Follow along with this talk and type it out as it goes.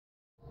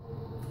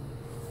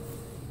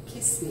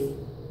Kiss me,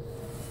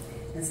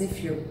 as if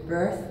your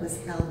birth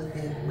was held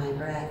within my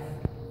breath,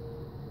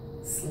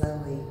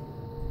 slowly,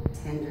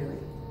 tenderly,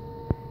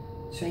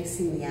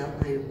 tracing the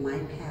outline of my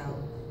pout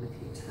with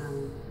your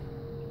tongue.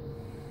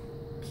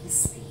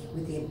 Kiss me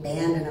with the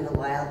abandon of the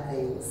wild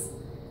things,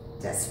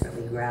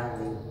 desperately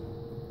growling,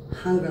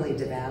 hungrily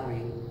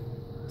devouring,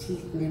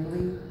 teeth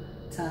nibbling,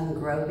 tongue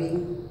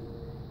groping,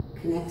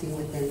 connecting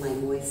within my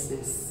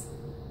moistness.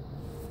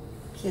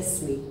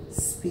 Kiss me,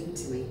 speak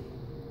to me,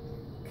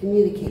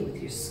 communicate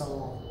with your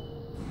soul,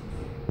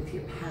 with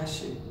your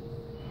passion.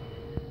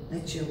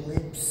 Let your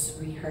lips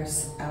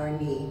rehearse our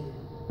need,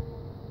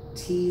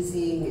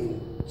 teasing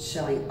and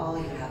showing all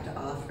you have to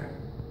offer.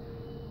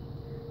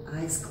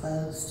 Eyes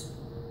closed,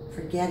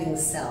 forgetting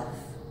self.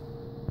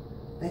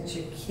 Let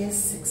your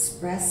kiss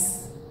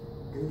express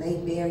and lay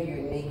bare your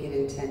naked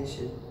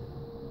intention.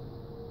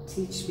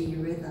 Teach me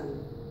your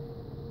rhythm.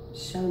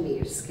 Show me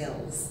your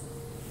skills.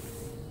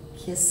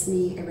 Kiss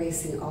me,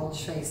 erasing all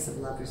trace of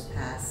lovers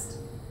past.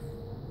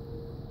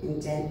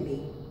 Indent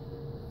me,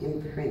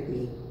 imprint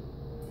me.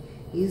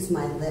 Use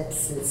my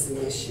lips in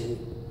submission,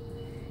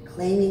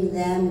 claiming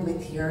them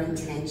with your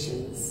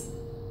intentions,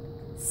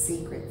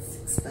 secrets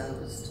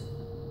exposed.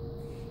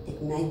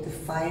 Ignite the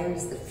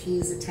fires, the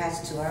fuse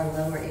attached to our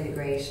lower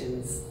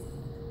integrations.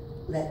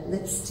 Let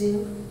lips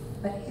do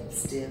what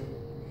hips do,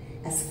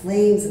 as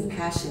flames of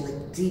passion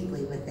lick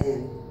deeply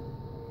within,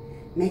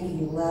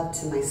 making love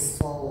to my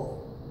soul,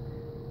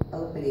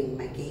 opening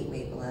my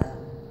gateway below.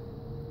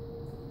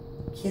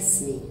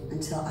 Kiss me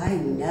until I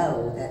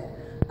know that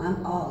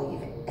I'm all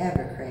you've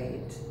ever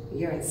craved,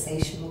 your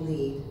insatiable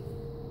need.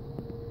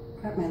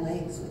 Part my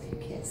legs with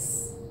your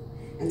kiss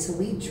until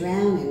we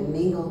drown in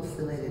mingled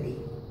fluidity,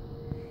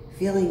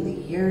 feeling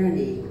the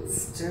yearning and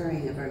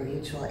stirring of our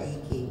mutual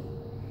aching,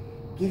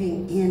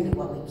 giving in to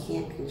what we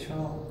can't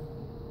control.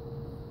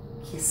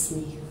 Kiss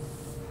me,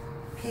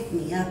 pick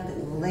me up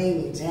and lay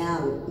me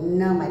down,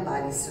 know my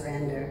body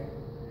surrender.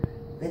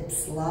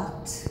 Lips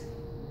locked,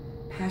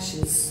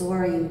 passion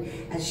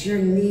soaring as your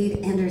need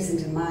enters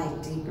into my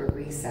deeper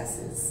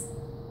recesses.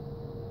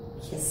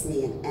 Kiss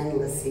me in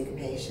endless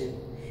syncopation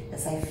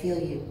as I feel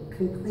you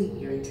complete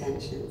your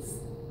intentions.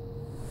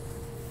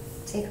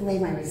 Take away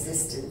my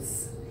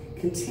resistance,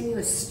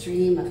 continuous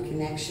stream of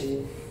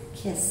connection,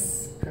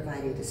 kiss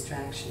providing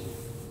distraction.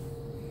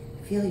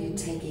 Feel you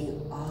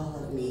taking all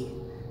of me,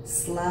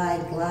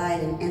 slide,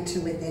 glide, and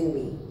enter within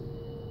me,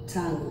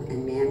 tongue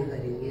and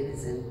manhood in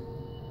unison.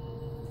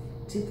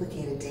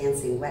 Duplicated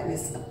dancing,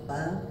 wetness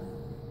above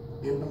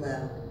and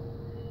below,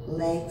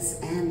 legs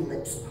and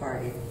lips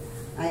parted.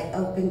 I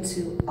open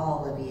to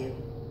all of you.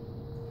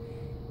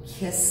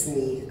 Kiss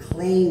me,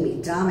 claim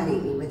me,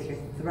 dominate me with your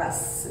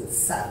thrusts and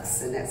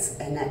sucks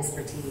and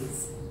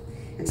expertise,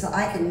 until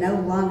I can no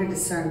longer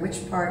discern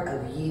which part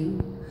of you,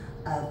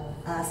 of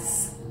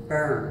us,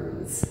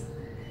 burns,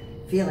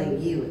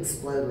 feeling you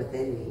explode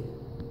within me.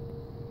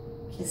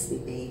 Kiss me,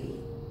 baby.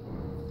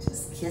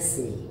 Just kiss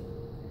me,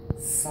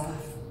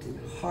 soft and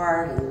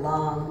hard and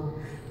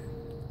long.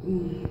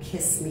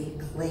 Kiss me,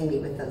 claim me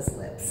with those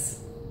lips.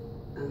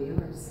 I'm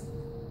yours.